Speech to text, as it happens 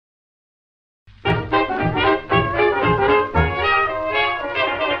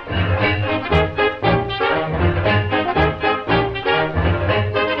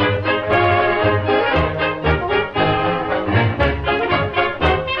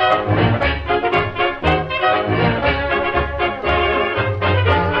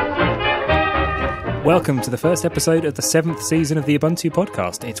Welcome to the first episode of the 7th season of the Ubuntu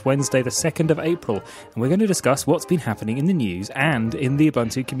podcast. It's Wednesday the 2nd of April, and we're going to discuss what's been happening in the news and in the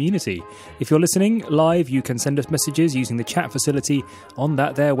Ubuntu community. If you're listening live, you can send us messages using the chat facility on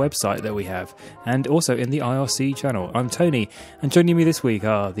that there website that we have, and also in the IRC channel. I'm Tony, and joining me this week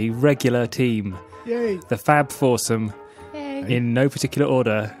are the regular team, Yay. the Fab Foursome, Yay. in no particular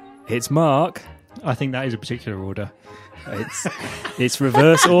order. It's Mark. I think that is a particular order. It's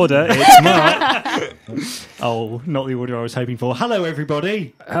reverse order. It's Mark. Oh, not the order I was hoping for. Hello,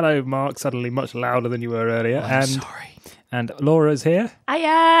 everybody. Hello, Mark. Suddenly much louder than you were earlier. I'm sorry. And Laura's here.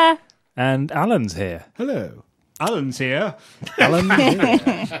 Hiya! And Alan's here. Hello. Alan's here. Alan.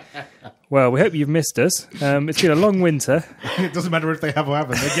 Well, we hope you've missed us. It's been a long winter. It doesn't matter if they have or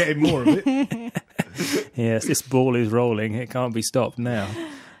haven't, they're getting more of it. Yes, this ball is rolling. It can't be stopped now.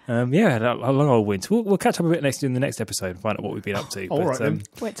 A long old winter. We'll catch up a bit in the next episode and find out what we've been up to. All right, then.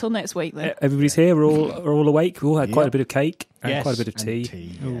 Wait till next week then. Everybody's here. We're all awake. We all had quite a bit of cake and Yes. quite a bit of tea.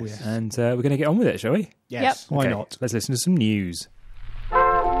 Yes. Oh, yes. And we're going to get on with it, shall we? Yes. Why Okay, not? Let's listen to some news.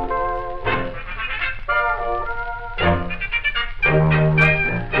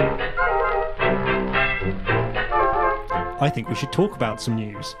 I think we should talk about some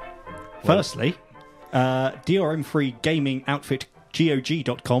news. Firstly, DRM-free gaming outfit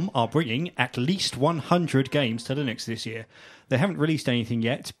GOG.com are bringing at least 100 games to Linux this year. They haven't released anything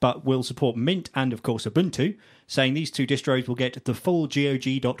yet, but will support Mint and, of course, Ubuntu, saying these two distros will get the full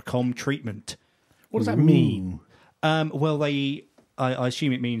GOG.com treatment. What does that mean? I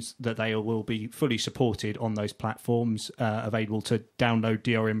assume it means that they will be fully supported on those platforms, available to download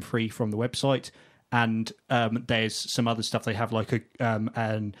DRM free from the website. And there's some other stuff they have, like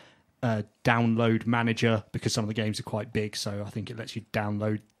a download manager, because some of the games are quite big. So I think it lets you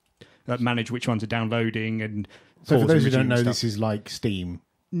download, manage which ones are downloading. And So for pause those and who don't resume know, stuff. this is like Steam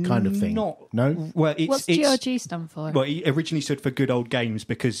kind of thing. No? Well, What's GOG stand for? Well, it originally stood for Good Old Games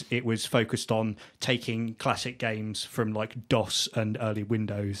because it was focused on taking classic games from like DOS and early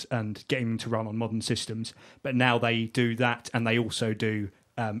Windows and getting them to run on modern systems. But now they do that, and they also do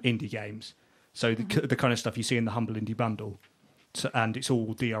indie games. So the kind of stuff you see in the Humble Indie Bundle, and it's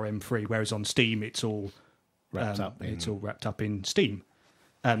all DRM free. Whereas on Steam, it's all Wrapped up. It's all wrapped up in Steam.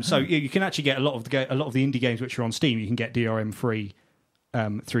 So you can actually get a lot of the indie games which are on Steam. You can get DRM free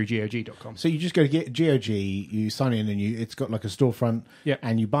through GOG.com. So you just go to get GOG, you sign in, and it's got like a storefront, Yep.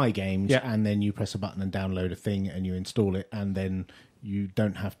 and you buy games, Yep. and then you press a button and download a thing, and you install it, and then you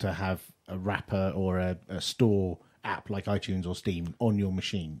don't have to have a wrapper or a store app like iTunes or Steam on your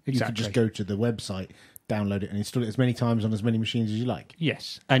machine. You can Exactly. just go to the website, download it, and install it as many times on as many machines as you like.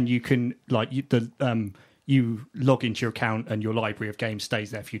 Yes, and you can you log into your account and your library of games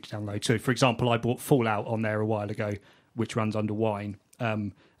stays there for you to download. So, for example, I bought Fallout on there a while ago, which runs under Wine.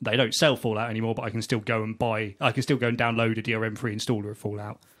 They don't sell Fallout anymore, but I can still go and download a DRM-free installer of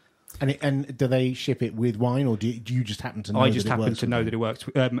Fallout. And do they ship it with Wine, or do you just happen to know? I just that it happen works to with know them? that it works.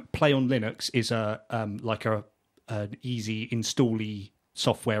 Play on Linux is an easy install-y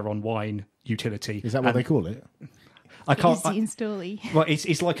software on Wine utility. Is that what they call it? I can't. Easy install-y. Well,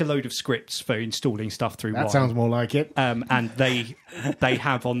 it's like a load of scripts for installing stuff through Wine. That sounds more like it. And they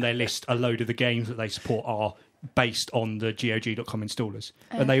have on their list a load of the games that they support are based on the GOG.com installers.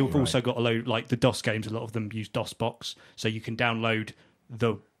 And they've also got a load, like the DOS games, a lot of them use DOSBox. So you can download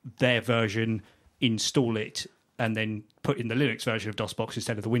their version, install it, and then put in the Linux version of DOSBox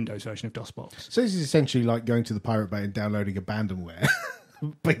instead of the Windows version of DOSBox. So this is essentially like going to the Pirate Bay and downloading abandonware.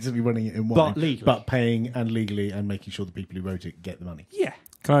 Basically running it in Wine. But legally. But paying and legally and making sure the people who wrote it get the money. Yeah.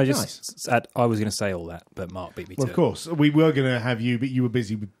 Can I just add, I was going to say all that, but Mark beat me Well, to of course. We were going to have you, but you were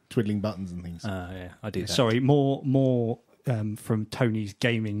busy with twiddling buttons and things. it. Yeah, I do that. Sorry, more from Tony's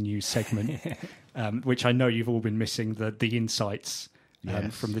gaming news segment, which I know you've all been missing, the insights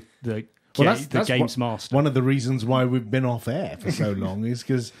Yes. from the Well, that's Games one, Master. One of the reasons why we've been off air for so long is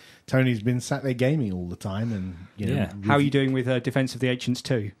because Tony's been sat there gaming all the time. And Yeah. How are you doing with Defense of the Ancients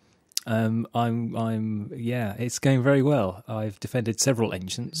 2? It's going very well. I've defended several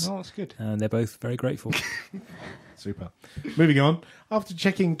ancients, Oh, that's good. and they're both very grateful. Super. Moving on. After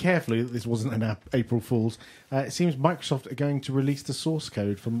checking carefully that this wasn't an April Fool's, it seems Microsoft are going to release the source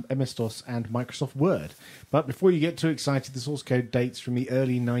code from MS-DOS and Microsoft Word. But before you get too excited, the source code dates from the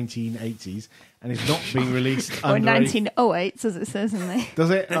early 1980s and is not being released Or under 1908, as it says in there. Does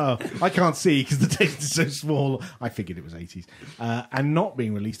it? Oh, I can't see because the text is so small. I figured it was 80s. And not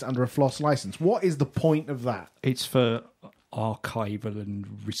being released under a FLOSS license. What is the point of that? It's for archival and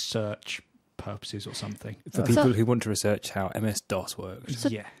research purposes or something. For people who want to research how MS-DOS works. So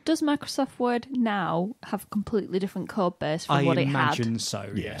Yeah. does Microsoft Word now have a completely different code base from I what it had? imagine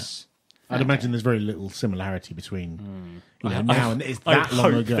so, yes. I'd imagine there's very little similarity between now and it's I that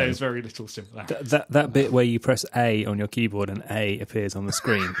long hope ago. there's very little similarity. That bit where you press A on your keyboard and A appears on the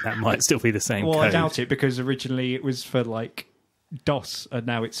screen, that might still be the same Well, code. I doubt it, because originally it was for like DOS, and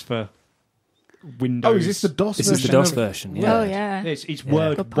now it's for Windows. Oh, is this the DOS This version? is the DOS of- version, yeah. Oh, yeah. It's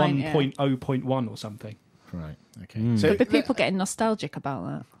Word Good point, yeah. 1.0.1 or something. Right. Okay. Mm. So, But people getting nostalgic about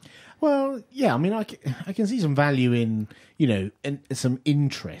that. well, yeah. I mean, I can see some value in and some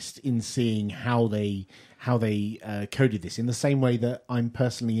interest in seeing how they coded this in the same way that I'm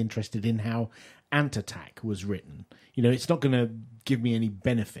personally interested in how Ant Attack was written. It's not going to give me any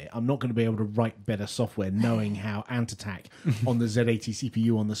benefit. I'm not going to be able to write better software knowing how Ant Attack on the Z80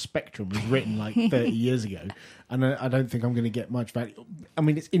 CPU on the Spectrum was written like 30 years ago. And I don't think I'm going to get much value. I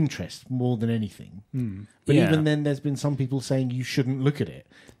mean, it's interest more than anything. But Yeah. even then, there's been some people saying you shouldn't look at it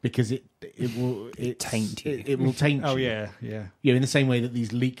because it will Taint you. It will taint Oh, you. yeah. In the same way that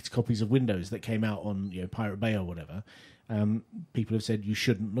these leaked copies of Windows that came out on Pirate Bay or whatever, people have said you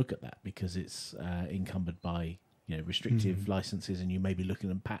shouldn't look at that because it's encumbered by restrictive licenses, and you may be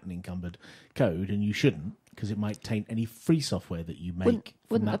looking at patent encumbered code, and you shouldn't because it might taint any free software that you make from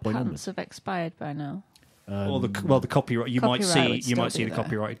Wouldn't that the point patents onwards. have expired by now? The copyright. You might Copyright see would still the be there.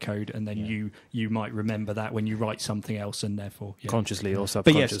 copyrighted code, and then you might remember that when you write something else, and therefore Consciously or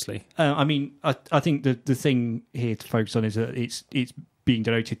But yes, subconsciously. I mean, I think the thing here to focus on is that it's being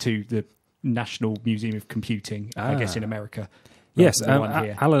donated to the National Museum of Computing, I guess, in America. Yes, rather than the one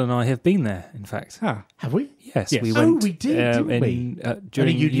here. Alan and I have been there, in fact. Ah, Have we? Yes, Yes. we Oh, went we did, didn't we?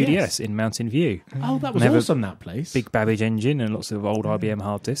 during At a UDS in Mountain View. Oh, that was Never- awesome, that place. Big Babbage engine and lots of old IBM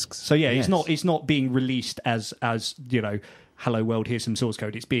hard disks. so yeah, Yes. it's not being released as hello world, here's some source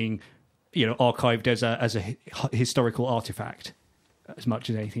code. It's being archived as a historical artifact as much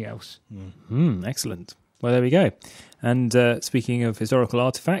as anything else. Excellent. Well, there we go. And speaking of historical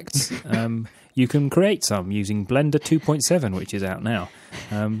artifacts, you can create some using Blender 2.7, which is out now.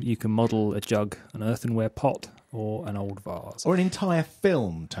 You can model a jug, an earthenware pot, or an old vase. Or an entire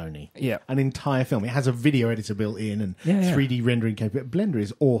film, Tony. Yeah. An entire film. It has a video editor built in and Yeah. 3D rendering capability. Blender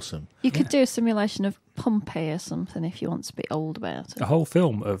is awesome. You could do a simulation of Pompeii or something if you want to be old about it. A whole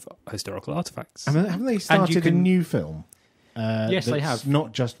film of historical artifacts. I mean, haven't they started a can- new film? Yes, they that's have.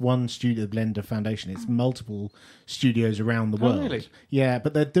 Not just one studio, Blender Foundation. It's multiple studios around the world. really? Yeah,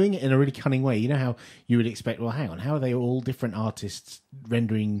 but they're doing it in a really cunning way. You know how you would expect, well, hang on, how are they all different artists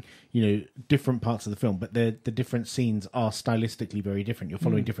rendering, different parts of the film? But the different scenes are stylistically very different. You're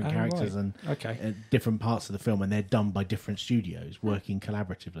following different characters right. and Okay. different parts of the film, and they're done by different studios working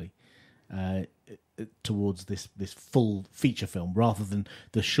collaboratively towards this full feature film, rather than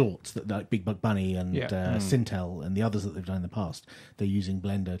the shorts that like Big Bug Bunny and Sintel and the others that they've done in the past. They're using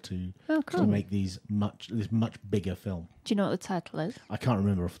Blender to make this much bigger film. Do you know what the title is? I can't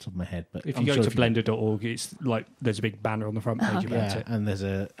remember off the top of my head, but If I'm you go sure to blender.org, it's like there's a big banner on the front page about it. and there's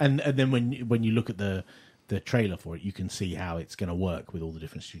and then when you look at the trailer for it, you can see how it's going to work with all the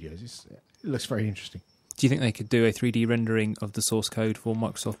different studios. It looks very interesting. Do you think they could do a 3D rendering of the source code for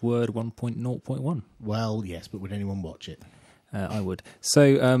Microsoft Word 1.0.1? Well, yes, but would anyone watch it? I would.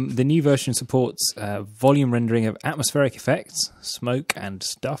 So the new version supports volume rendering of atmospheric effects, smoke and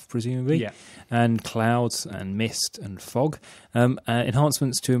stuff, presumably, Yeah. and clouds and mist and fog.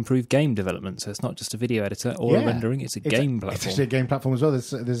 Enhancements to improve game development. So it's not just a video editor or a rendering; it's a game It's platform. actually a game platform as well.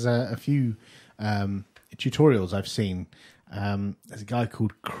 There's a few tutorials I've seen. There's a guy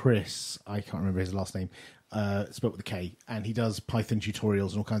called Chris. I can't remember his last name. Spelled with a K, and he does Python tutorials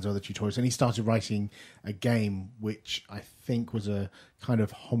and all kinds of other tutorials. And he started writing a game which I think was a kind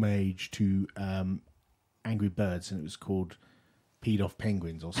of homage to Angry Birds, and it was called Peed Off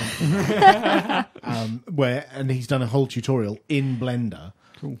Penguins or something. And he's done a whole tutorial in Blender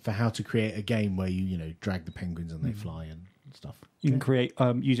for how to create a game where you drag the penguins and they fly and stuff. You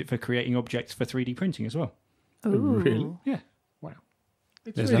can use it for creating objects for 3D printing as well. Ooh. Really? Yeah. Wow.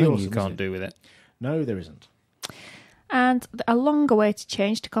 It's There's really nothing awesome, you isn't can't it? do with it. No, there isn't. And a long-awaited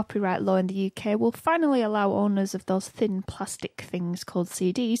change to copyright law in the UK will finally allow owners of those thin plastic things called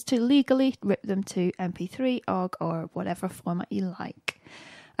CDs to legally rip them to MP3, OGG, or whatever format you like.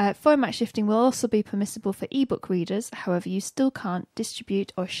 Format shifting will also be permissible for ebook readers. However, you still can't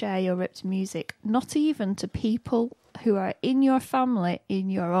distribute or share your ripped music, not even to people who are in your family in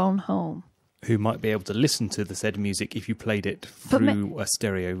your own home. Who might be able to listen to the said music if you played it But through a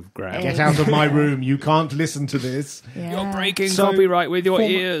stereogram. Get out of my room. You can't listen to this. Yeah. You're breaking So, copyright with your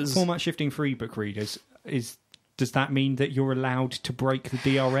ears. Format shifting for ebook readers does that mean that you're allowed to break the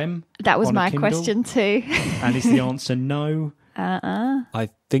DRM? That was on a my Kindle? question too. And is the answer no? I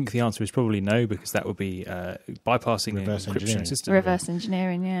think the answer is probably no, because that would be bypassing Reverse an encryption engineering. system. Reverse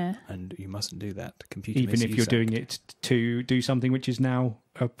engineering, yeah. And you mustn't do that. Computer Even if Misuse you're Act. doing it to do something which is now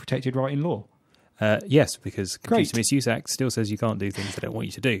a protected right in law. Yes, because Computer Great. Misuse Act still says you can't do things they don't want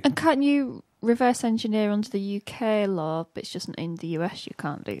you to do. And can't you reverse engineer under the UK law, but it's just in the US you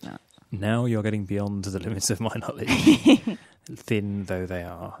can't do that? Now you're getting beyond the limits of my knowledge, thin though they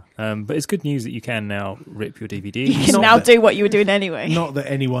are. But it's good news that you can now rip your DVDs. You can Not now that- do what you were doing anyway. Not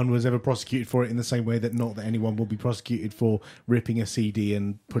that anyone was ever prosecuted for it in the same way that not that anyone will be prosecuted for ripping a CD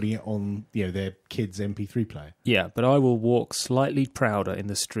and putting it on, their kid's MP3 player. Yeah, but I will walk slightly prouder in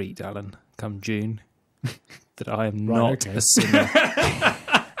the street, Alan, come June, that I am Right, not okay. a sinner.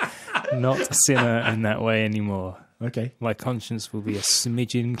 Not a sinner in that way anymore. Okay. My conscience will be a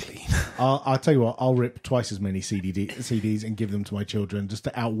smidgen clean. I'll tell you what, I'll rip twice as many CDs and give them to my children just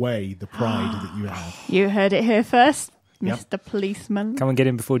to outweigh the pride that you have. You heard it here first, Yep. Mr. Policeman. Come and get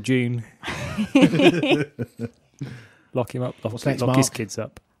him before June. Lock him up. What's next, Lock his Mark? kids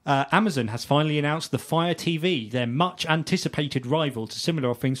up. Amazon has finally announced the Fire TV, their much anticipated rival to similar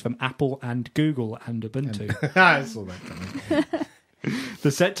offerings from Apple and Google and Ubuntu. I saw that coming. The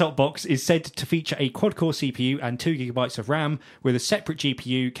set-top box is said to feature a quad-core CPU and 2 gigabytes of RAM with a separate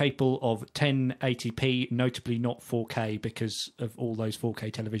GPU capable of 1080p, notably not 4K because of all those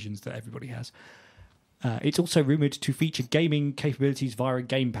 4K televisions that everybody has. It's also rumoured to feature gaming capabilities via a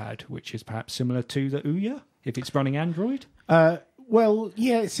gamepad, which is perhaps similar to the Ouya, if it's running Android. Well,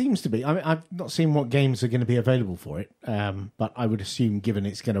 yeah, it seems to be. I mean, I've not seen what games are going to be available for it, but I would assume, given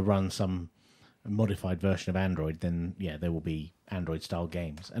it's going to run some modified version of Android, then yeah, there will be Android-style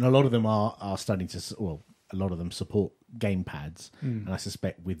games, and a lot of them are starting to. Well, a lot of them support gamepads, and I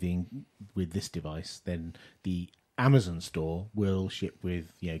suspect with this device, then the Amazon store will ship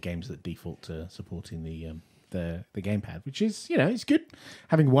with games that default to supporting the gamepad, which is it's good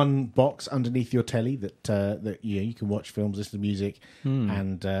having one box underneath your telly that you can watch films, listen to music,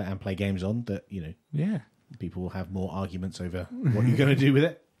 and play games on. That Yeah. people will have more arguments over what you're going to do with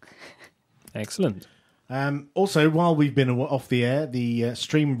it. Excellent. Also, while we've been off the air, the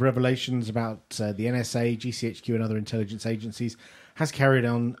stream of revelations about the NSA, GCHQ, and other intelligence agencies has carried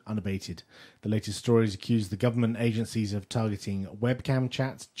on unabated. The latest stories accuse the government agencies of targeting webcam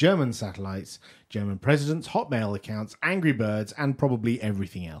chats, German satellites, German presidents, Hotmail accounts, Angry Birds, and probably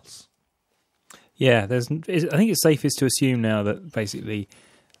everything else. Yeah, I think it's safest to assume now that basically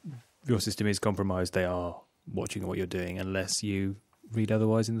your system is compromised. They are watching what you're doing unless you read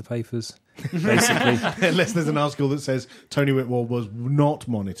otherwise in the papers, basically. Unless there's an article that says Tony Whitwell was not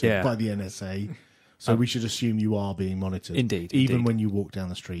monitored Yeah. by the NSA. So we should assume you are being monitored. Indeed, Even indeed. when you walk down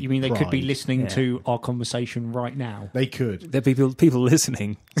the street. You mean they could be Pride. listening Yeah. to our conversation right now? They could. There are people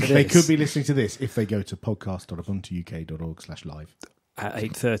listening to They this could be listening to this if they go to podcast.ubuntuuk.org/live. at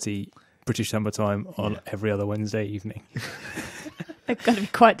 8:30 British Summer Time on every other Wednesday evening. They've got to be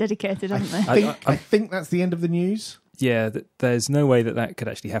quite dedicated, haven't they? I think that's the end of the news. Yeah, there's no way that could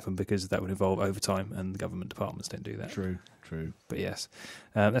actually happen because that would involve overtime, and the government departments don't do that. True. But yes,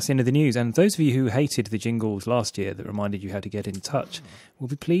 that's the end of the news. And those of you who hated the jingles last year that reminded you how to get in touch will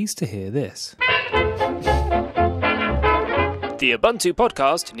be pleased to hear this. The Ubuntu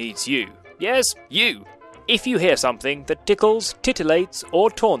podcast needs you. Yes, you. If you hear something that tickles, titillates, or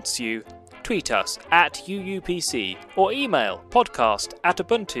taunts you, tweet us at UUPC or email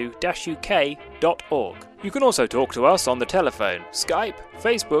podcast@ubuntu-uk.org. You can also talk to us on the telephone, Skype,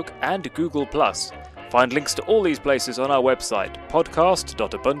 Facebook, and Google+. Find links to all these places on our website,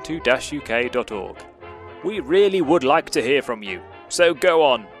 podcast.ubuntu-uk.org. We really would like to hear from you, so go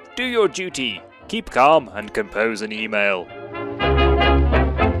on, do your duty, keep calm and compose an email.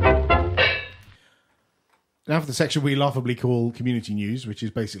 Now for the section we laughably call community news, which is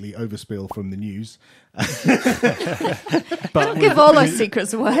basically overspill from the news. Don't give all those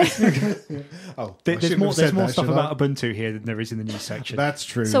secrets away. Oh, There's more stuff about Ubuntu here than there is in the news section. That's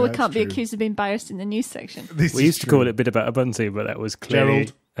true. So we that's can't be true. accused of being biased in the news section. This We is used to true. call it a bit about Ubuntu, but that was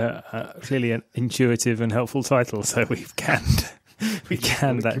clearly an intuitive and helpful title, so we've canned that too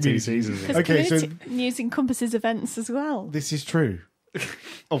Community. easily. Because Okay, so- community news encompasses events as well. This is true.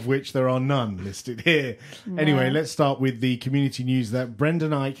 Of which there are none listed here. Anyway, let's start with the community news that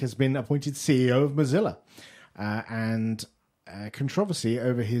Brendan Eich has been appointed CEO of Mozilla. And controversy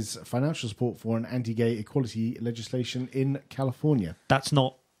over his financial support for an anti-gay equality legislation in California. That's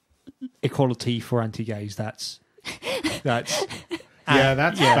not equality for anti-gays. That's That's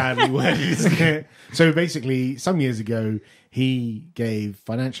badly worded, isn't it? So basically, some years ago, he gave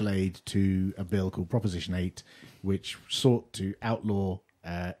financial aid to a bill called Proposition 8, which sought to outlaw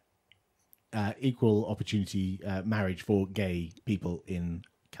equal opportunity marriage for gay people in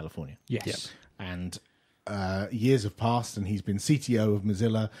California. Yes. Yep. And years have passed, and he's been CTO of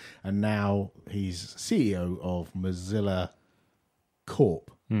Mozilla, and now he's CEO of Mozilla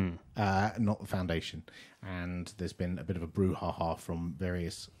Corp, not the foundation. And there's been a bit of a brouhaha from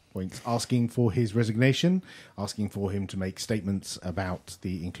various points asking for his resignation, asking for him to make statements about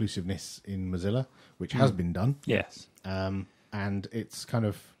the inclusiveness in Mozilla, which has been done. Yes. And it's kind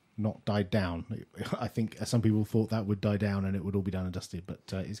of not died down. I think some people thought that would die down and it would all be done and dusted, but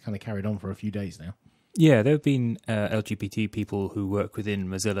it's kind of carried on for a few days now. Yeah, there have been LGBT people who work within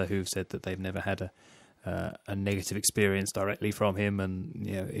Mozilla who've said that they've never had a negative experience directly from him, and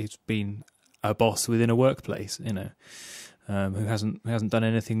he's been a boss within a workplace, who hasn't done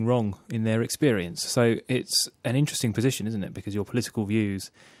anything wrong in their experience. So it's an interesting position, isn't it? Because your political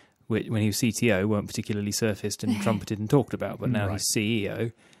views, when he was CTO, weren't particularly surfaced and trumpeted and talked about, but now he's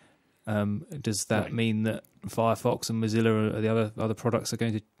CEO. Does that mean that Firefox and Mozilla or the other products are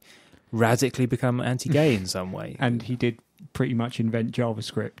going to radically become anti-gay in some way? And he did pretty much invent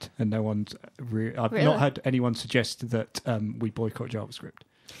JavaScript, and no one's I've Really? not had anyone suggest that we boycott JavaScript.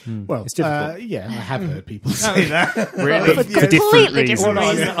 Well, It's difficult. yeah, I have heard people say that. Really? For For different completely reasons. different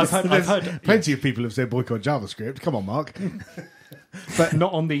Well, no, reasons. I've heard Plenty of people have said boycott JavaScript. Come on, Mark. but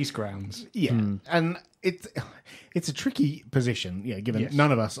not on these grounds. Yeah, and it's a tricky position, given Yes.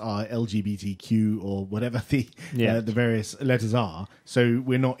 none of us are LGBTQ or whatever the various letters are. So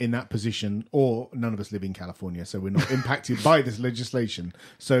we're not in that position, or none of us live in California, so we're not impacted by this legislation.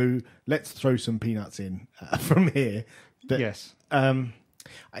 So let's throw some peanuts in from here. Yes.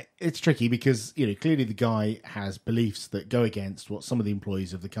 It's tricky because clearly the guy has beliefs that go against what some of the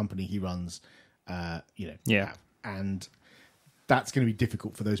employees of the company he runs, have, and that's going to be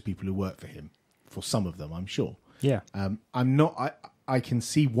difficult for those people who work for him. For some of them, I'm sure. Yeah. I'm not. I can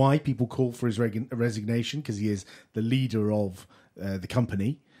see why people call for his resignation, because he is the leader of the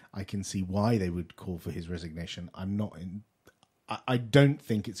company. I can see why they would call for his resignation. I'm not in. I don't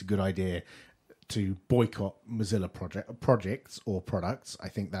think it's a good idea to boycott Mozilla projects or products. I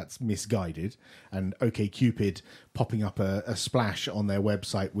think that's misguided. And OkCupid popping up a splash on their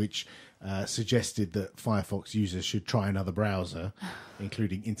website which suggested that Firefox users should try another browser,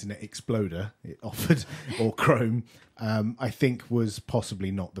 including Internet Explorer, it offered, or Chrome, I think was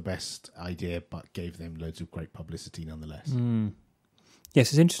possibly not the best idea, but gave them loads of great publicity nonetheless.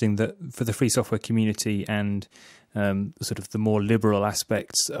 Yes, it's interesting that for the free software community and sort of the more liberal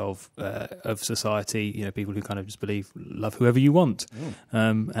aspects of society, people who kind of just love whoever you want,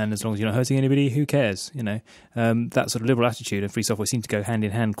 and as long as you're not hurting anybody, who cares? That sort of liberal attitude and free software seem to go hand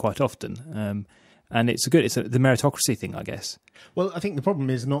in hand quite often, and it's the meritocracy thing, I guess. Well, I think the problem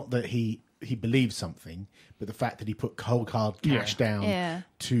is not that he believes something, but the fact that he put cold hard cash down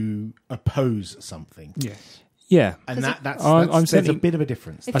to oppose something. Yes. Yeah, And that's certainly a bit of a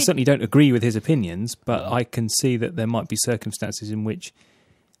difference. I certainly don't agree with his opinions, but I can see that there might be circumstances in which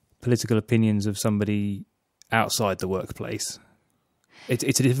political opinions of somebody outside the workplace,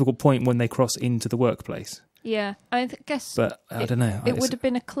 it's a difficult point when they cross into the workplace. Yeah, I guess. But I don't know. It would have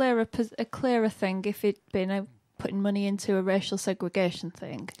been a clearer thing if it'd been putting money into a racial segregation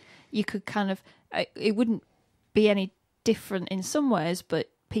thing. You could kind of. It wouldn't be any different in some ways, but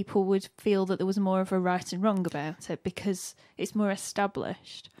people would feel that there was more of a right and wrong about it because it's more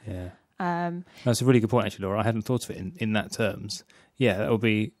established. Yeah. That's a really good point, actually, Laura. I hadn't thought of it in that terms. Yeah, that would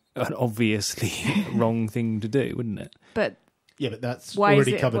be an obviously wrong thing to do, wouldn't it? But that's why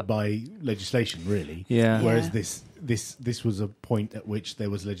already is it- covered by legislation, really. Yeah. Whereas Yeah. this was a point at which there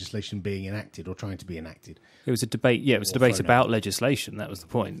was legislation being enacted or trying to be enacted. It was a debate. Yeah, it was a Or debate thrown about out. legislation. That was the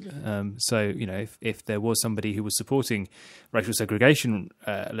point. So if there was somebody who was supporting racial segregation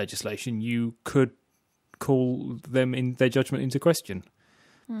legislation, you could call them in their judgment into question.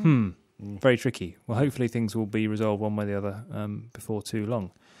 Very tricky. Well, hopefully things will be resolved one way or the other before too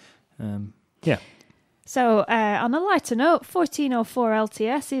long. Yeah. So, on a lighter note, 1404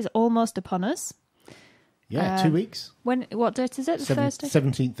 LTS is almost upon us. Yeah, 2 weeks. What date is it? The Thursday?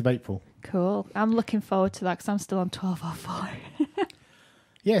 17th of April. Cool. I'm looking forward to that because I'm still on 1204.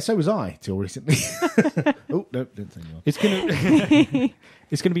 Yeah, so was I till recently. Oh, no, don't say anymore. It's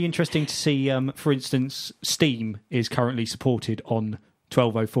going to be interesting to see. For instance, Steam is currently supported on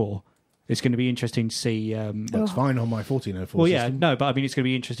 1204. It's going to be interesting to see. That's fine on my 1404 Well, yeah, system. no, but I mean, it's going to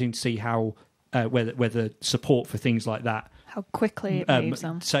be interesting to see how whether support for things like that. How quickly it moves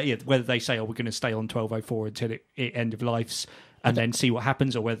on. So yeah, whether they say, "Oh, we're going to stay on 1204 until it end of life's," and then see what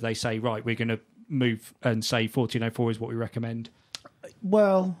happens, or whether they say, "Right, we're going to move and say 1404 is what we recommend."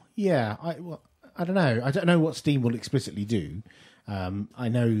 Well, yeah, I don't know. I don't know what Steam will explicitly do. I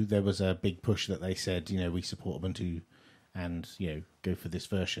know there was a big push that they said, we support Ubuntu and, go for this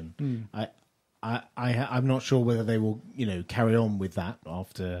version. I'm not sure whether they will, carry on with that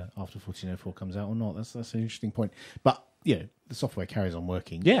after 14.04 comes out or not. That's an interesting point. But, the software carries on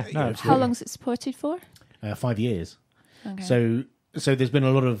working. Yeah, no, How long is it supported for? 5 years. Okay. So there's been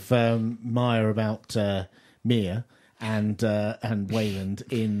a lot of mire about Mia and Wayland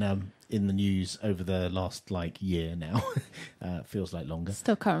in the news over the last year now. Feels like longer.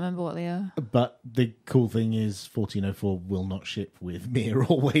 Still can't remember what they are. But the cool thing is 14.04 will not ship with Mia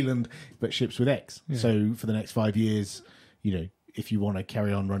or Wayland, but ships with X. Yeah. So for the next 5 years, if you want to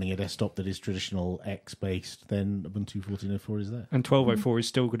carry on running a desktop that is traditional X based, then Ubuntu 14.04 is there. And 12.04 is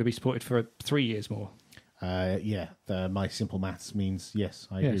still going to be supported for 3 years more. My simple maths means yes.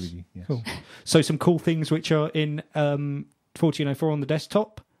 I agree with you. Yes. Cool. So some cool things which are in 14.04 on the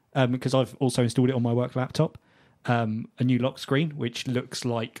desktop. Because I've also installed it on my work laptop. A new lock screen, which looks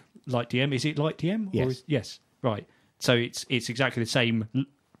like LightDM. Is it LightDM? Yes. Yes. Right. So it's exactly the same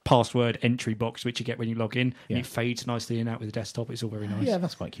password entry box which you get when you log in. Yeah. And it fades nicely in and out with the desktop. It's all very nice. Yeah,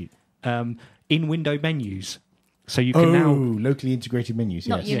 that's quite cute. In window menus. So you can now... locally integrated menus,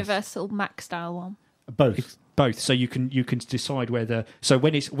 Not yes. universal Mac style one. Both. So you can decide whether... So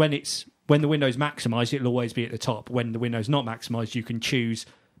when the window's maximised, it'll always be at the top. When the window's not maximised, you can choose...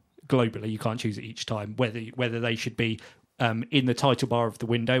 Globally, you can't choose it each time whether they should be in the title bar of the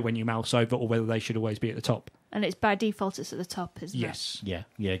window when you mouse over, or whether they should always be at the top. And it's by default, it's at the top, isn't it? Yes.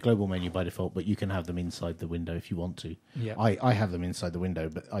 Yeah. Global menu by default, but you can have them inside the window if you want to. Yeah. I have them inside the window,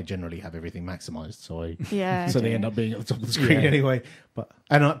 but I generally have everything maximised, so they end up being at the top of the screen anyway.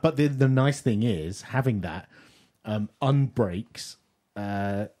 But the nice thing is having that unbreaks.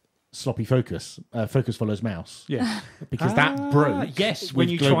 Sloppy focus follows mouse. Yeah, because that broke. Yes, when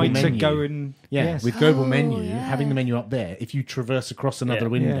you try to go and with global menu, having the menu up there, if you traverse across another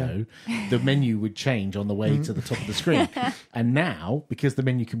window, the menu would change on the way to the top of the screen. And now, because the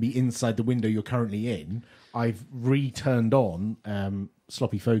menu can be inside the window you're currently in, I've returned on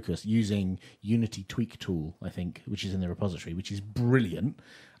sloppy focus using Unity Tweak Tool, I think, which is in the repository, which is brilliant.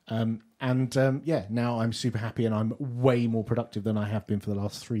 Now I'm super happy and I'm way more productive than I have been for the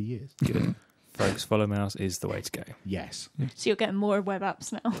last 3 years. Good. Folks, follow mouse is the way to go. Yes. So you're getting more web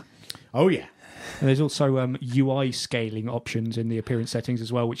apps now. Oh, yeah. And there's also UI scaling options in the appearance settings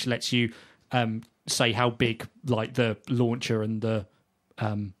as well, which lets you say how big the launcher and the...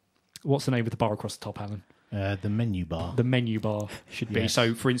 what's the name of the bar across the top, Alan? The menu bar. The menu bar should be. Yes.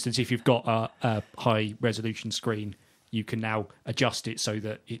 So, for instance, if you've got a high-resolution screen... You can now adjust it so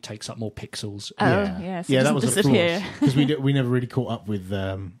that it takes up more pixels. So that was disappear. Because we never really caught up with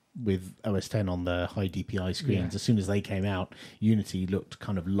OS 10 on the high DPI screens. As soon as they came out, Unity looked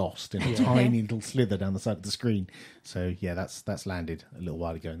kind of lost in a tiny little slither down the side of the screen. So that's landed a little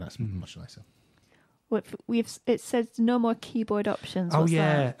while ago, and that's much nicer. It says no more keyboard options. Oh, What's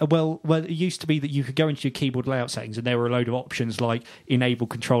yeah. that? Well, it used to be that you could go into your keyboard layout settings, and there were a load of options like enable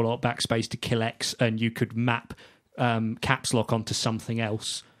Control-Alt backspace to kill X, and you could map caps lock onto something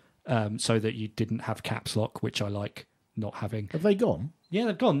else so that you didn't have caps lock, which I like not having. Have they gone? Yeah,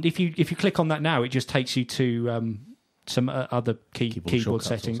 they've gone. If you click on that now, it just takes you to some other keyboard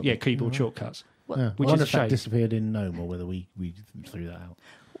settings. Yeah, keyboard shortcuts. Which I wonder if that disappeared in GNOME or whether we threw that out.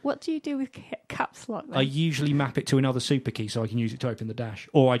 What do you do with caps lock then? I usually map it to another super key so I can use it to open the dash,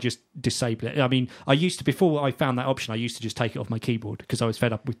 or I just disable it. I mean, I used to, before I found that option, I used to just take it off my keyboard because I was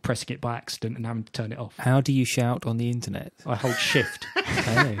fed up with pressing it by accident and having to turn it off. How do you shout on the internet? I hold shift.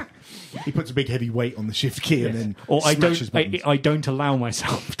 Oh. He puts a big heavy weight on the shift key and then or smashes buttons. I don't allow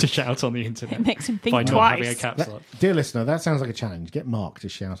myself to shout on the internet. It makes him think by twice. not having a caps lock. Dear listener, that sounds like a challenge. Get Mark to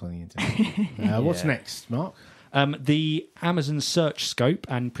shout on the internet. What's next, Mark? The Amazon search scope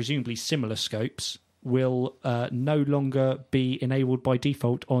and presumably similar scopes will no longer be enabled by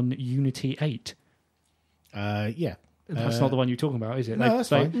default on Unity 8. That's not the one you're talking about, is it? No, that's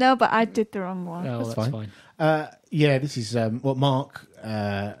fine. No, but I did the wrong one. Oh, that's fine. This is what Mark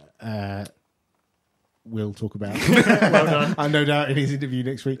will talk about. Well done. And no doubt in his interview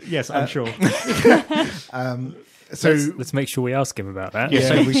next week. Yes, I'm sure. So let's make sure we ask him about that.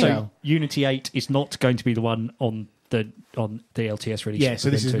 So Unity 8 is not going to be the one on the LTS release. Yeah, so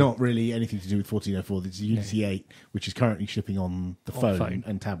this is not really anything to do with 14.04. This is Unity 8, which is currently shipping on the phone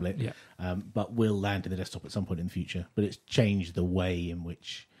and tablet, but will land in the desktop at some point in the future. But it's changed the way in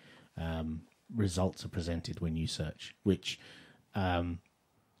which results are presented when you search, which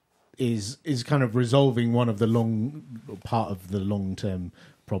is kind of resolving one of the long-term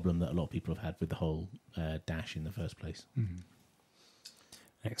problem that a lot of people have had with the whole dash in the first place. Mm-hmm.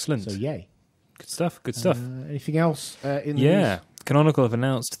 Excellent. So yay. Good stuff. Anything else in the news? A Canonical have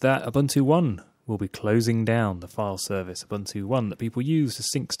announced that Ubuntu One will be closing down the file service Ubuntu One that people use to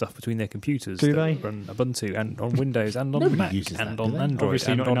sync stuff between their computers. Do that they? run Ubuntu and on Windows and on Nobody Mac uses and that, on do they? Android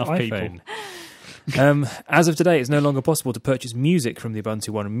Obviously and not on enough iPhone. people. As of today, it's no longer possible to purchase music from the Ubuntu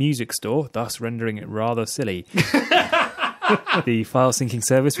One music store, thus rendering it rather silly. The file syncing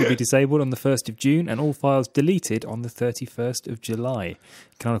service will be disabled on the 1st of June and all files deleted on the 31st of July.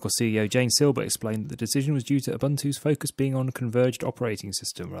 Canonical CEO Jane Silber explained that the decision was due to Ubuntu's focus being on converged operating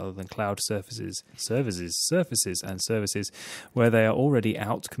system rather than cloud surfaces, and services where they are already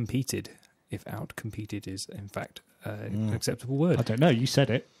out-competed. If out-competed is, in fact, an acceptable word. I don't know. You said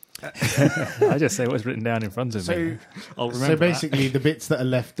it. I just say what's written down in front of me. I'll remember So basically, the bits that are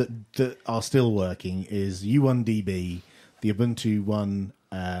left that are still working is U1DB, the Ubuntu One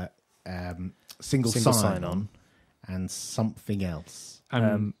single sign-on, and something else.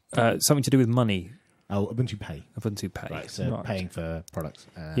 Something to do with money. Oh, Ubuntu Pay. Ubuntu Pay. Right, so Right. paying for products.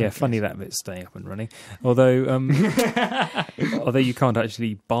 Yeah, funny that bit's staying up and running. Although you can't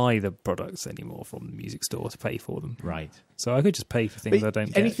actually buy the products anymore from the music store to pay for them. Right. So I could just pay for things But I don't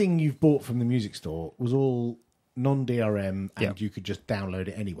get. anything you've bought from the music store was all non-DRM, and Yeah. you could just download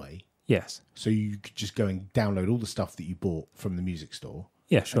it anyway. Yes. So you could just go and download all the stuff that you bought from the music store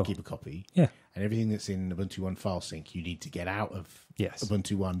Yeah, sure. and keep a copy. Yeah. And everything that's in Ubuntu One file sync, you need to get out of Yes.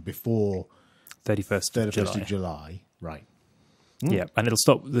 Ubuntu One before 31st of 31st July. of July. Right. Yeah, and it'll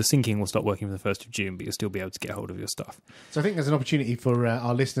stop. The syncing will stop working from the 1st of June, but you'll still be able to get hold of your stuff. So I think there's an opportunity for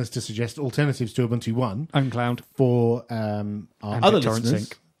our listeners to suggest alternatives to Ubuntu One OwnCloud. for our And other BitTorrent listeners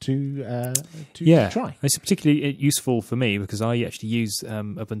Sync. to try. It's particularly useful for me because I actually use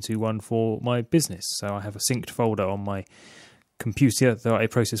Ubuntu One for my business. So I have a synced folder on my computer that I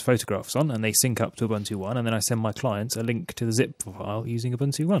process photographs on, and they sync up to Ubuntu One, and then I send my clients a link to the zip file using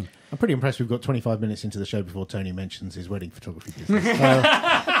Ubuntu One. I'm pretty impressed we've got 25 minutes into the show before Tony mentions his wedding photography business.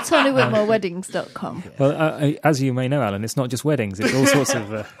 TonyWhitmoreWeddings.com. Well, as you may know, Alan, it's not just weddings; it's all sorts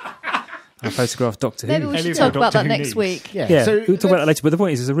of. I photograph Doctor Who. Maybe we Any should of talk your about Doctor that Who next needs. week. Yeah, so we'll talk about that later. But the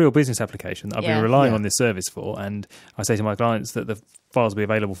point is, it's a real business application that I've Yeah. been relying Yeah. on this service for, and I say to my clients that the files will be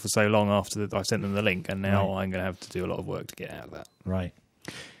available for so long after I've sent them the link, and now Right. I'm going to have to do a lot of work to get out of that. Right.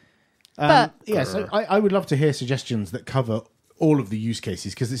 But- So I would love to hear suggestions that cover all of the use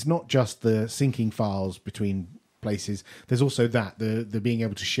cases, because it's not just the syncing files between places. There's also the being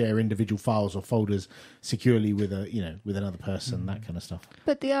able to share individual files or folders securely with with another person, that kind of stuff.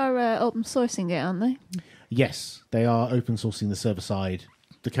 But they are open sourcing it, aren't they? Yes, they are open sourcing the server side.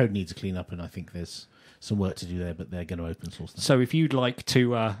 The code needs a clean up, and I think there's some work to do there, but they're going to open source them. So if you'd like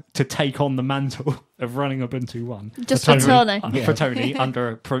to take on the mantle of running Ubuntu One Just for Tony. for Tony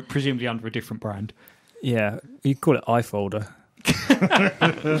under presumably under a different brand. Yeah, you call it iFolder.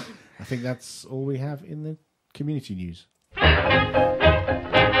 I think that's all we have in the community news.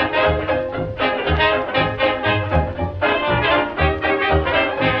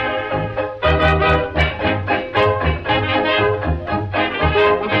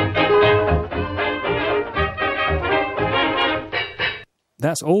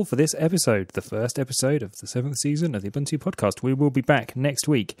 That's all for this episode, the first episode of the 7th season of the Ubuntu podcast. We will be back next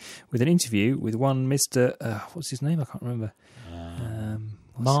week with an interview with one Mr. What's his name? I can't remember.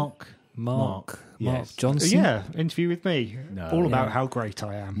 Mark Mark Johnson. Yeah, interview with me. No. All about Yeah. how great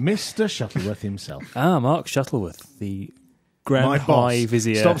I am. Mr. Shuttleworth himself. Mark Shuttleworth, the Grand My High boss.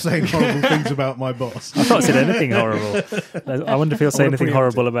 Vizier. Stop saying horrible things about my boss. I've not said anything horrible. I wonder if he'll say wanna anything preempt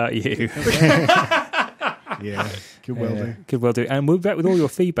horrible about you. Yeah, could well do. Could well do. And we'll be back with all your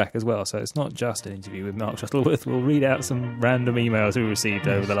feedback as well. So it's not just an interview with Mark Shuttleworth. We'll read out some random emails we received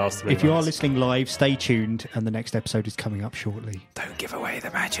over the last 3 If you are months. listening live, stay tuned, and the next episode is coming up shortly. Don't give away the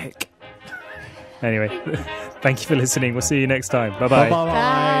magic. Anyway, thank you for listening. We'll see you next time. Bye-bye.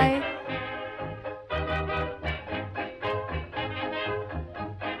 Bye-bye. Bye.